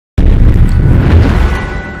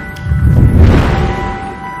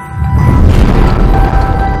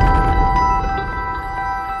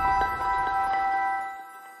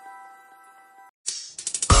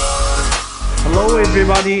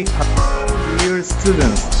everybody. Dear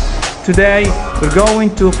students, today we're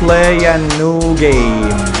going to play a new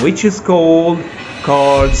game which is called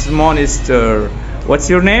Cards Monster. What's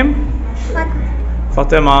your name?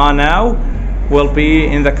 Fatima. Now will be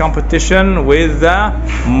in the competition with the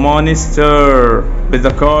monster, with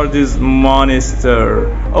the cards monster.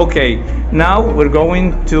 Okay, now we're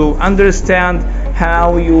going to understand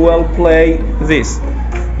how you will play this.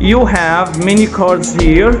 You have many cards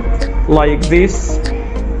here like this,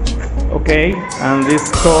 okay, and this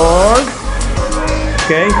card,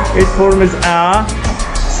 okay, it forms a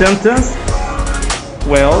sentence.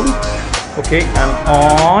 Well, okay, and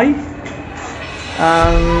I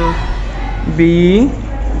and B,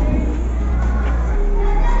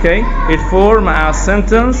 okay, it forms a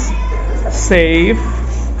sentence. Save,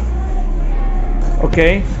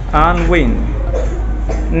 okay, and win.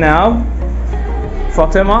 Now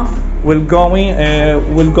Fatima will go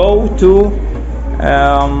to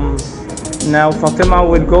now Fatima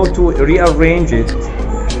will go to rearrange it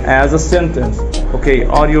as a sentence. Okay,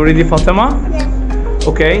 are you ready, Fatima? Yes.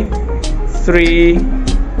 Okay, 3,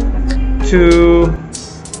 2,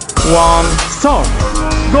 1, start.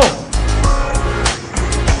 Go.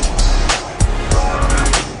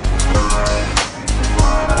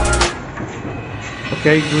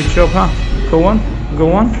 Okay, good job, huh? Go on,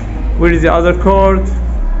 go on. Where is the other card?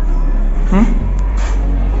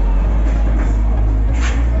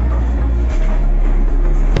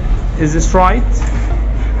 Is this right?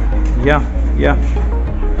 Yeah, yeah.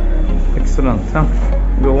 Excellent, huh?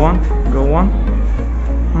 Go on, go on.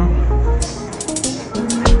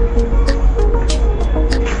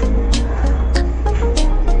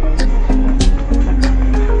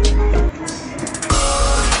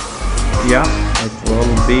 Yeah, it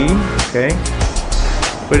will be, okay.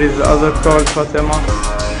 Where is the other card, Fatima?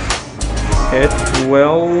 It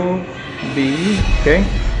will be, okay.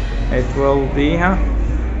 It will be, huh?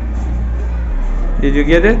 Did you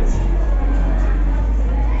get it?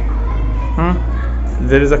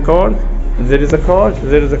 There is a card, there is a card,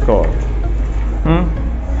 there is a card.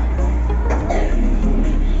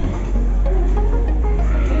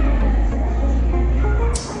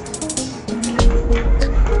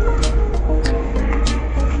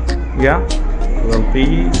 Yeah, will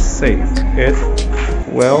be safe. It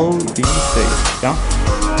will be safe. Yeah.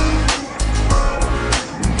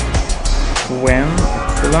 When,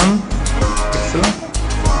 excellent, excellent.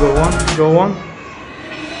 Go on, go on.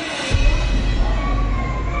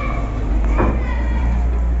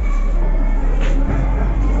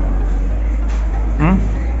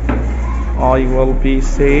 I will be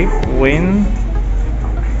safe when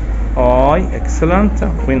I, excellent,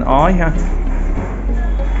 when I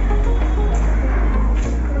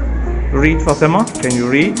read, Fatima, can you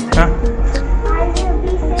read? I will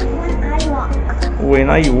be safe when I walk. When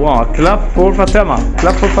I walk. Clap for Fatima.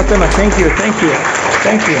 Clap for Fatima. Thank you, thank you,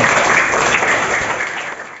 thank you.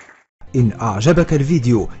 إن أعجبك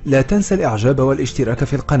الفيديو لا تنسى الإعجاب والاشتراك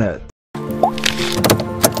في القناة.